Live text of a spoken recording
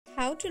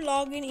How to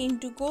log in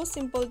into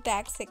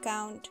GoSimpleTax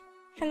account.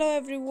 Hello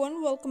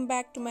everyone, welcome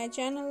back to my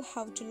channel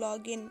How to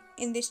Log In.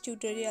 In this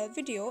tutorial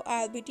video,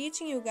 I'll be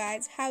teaching you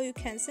guys how you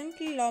can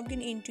simply log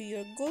in into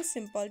your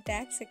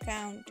GoSimpleTax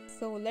account.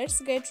 So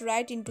let's get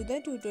right into the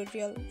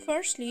tutorial.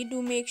 Firstly,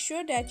 do make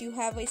sure that you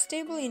have a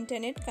stable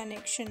internet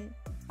connection.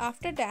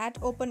 After that,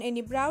 open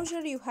any browser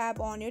you have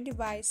on your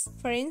device.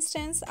 For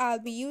instance, I'll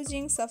be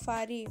using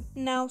Safari.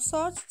 Now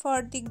search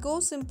for the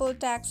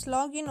GoSimpleTax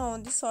login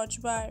on the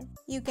search bar.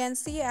 You can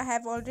see I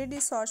have already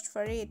searched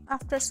for it.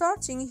 After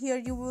searching, here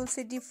you will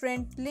see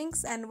different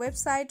links and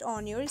websites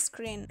on your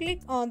screen.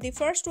 Click on the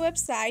first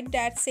website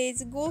that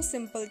says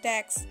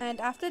GoSimpleTax, and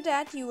after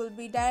that you will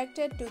be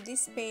directed to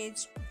this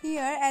page.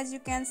 Here, as you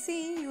can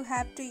see, you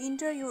have to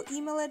enter your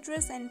email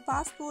address and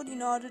password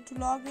in order to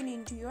log in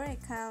into your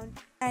account.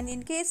 And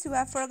in case you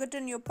have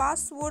forgotten your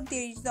password,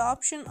 there is the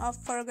option of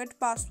forget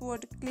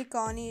password. Click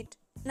on it.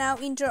 Now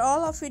enter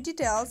all of your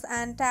details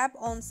and tap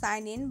on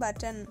sign in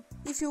button.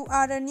 If you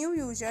are a new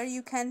user,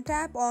 you can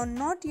tap on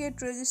not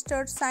yet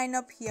registered sign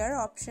up here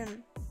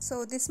option.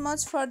 So this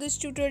much for this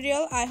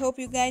tutorial. I hope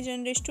you guys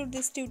understood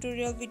this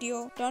tutorial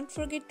video. Don't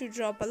forget to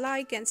drop a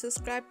like and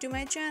subscribe to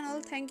my channel.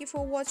 Thank you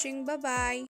for watching. Bye bye.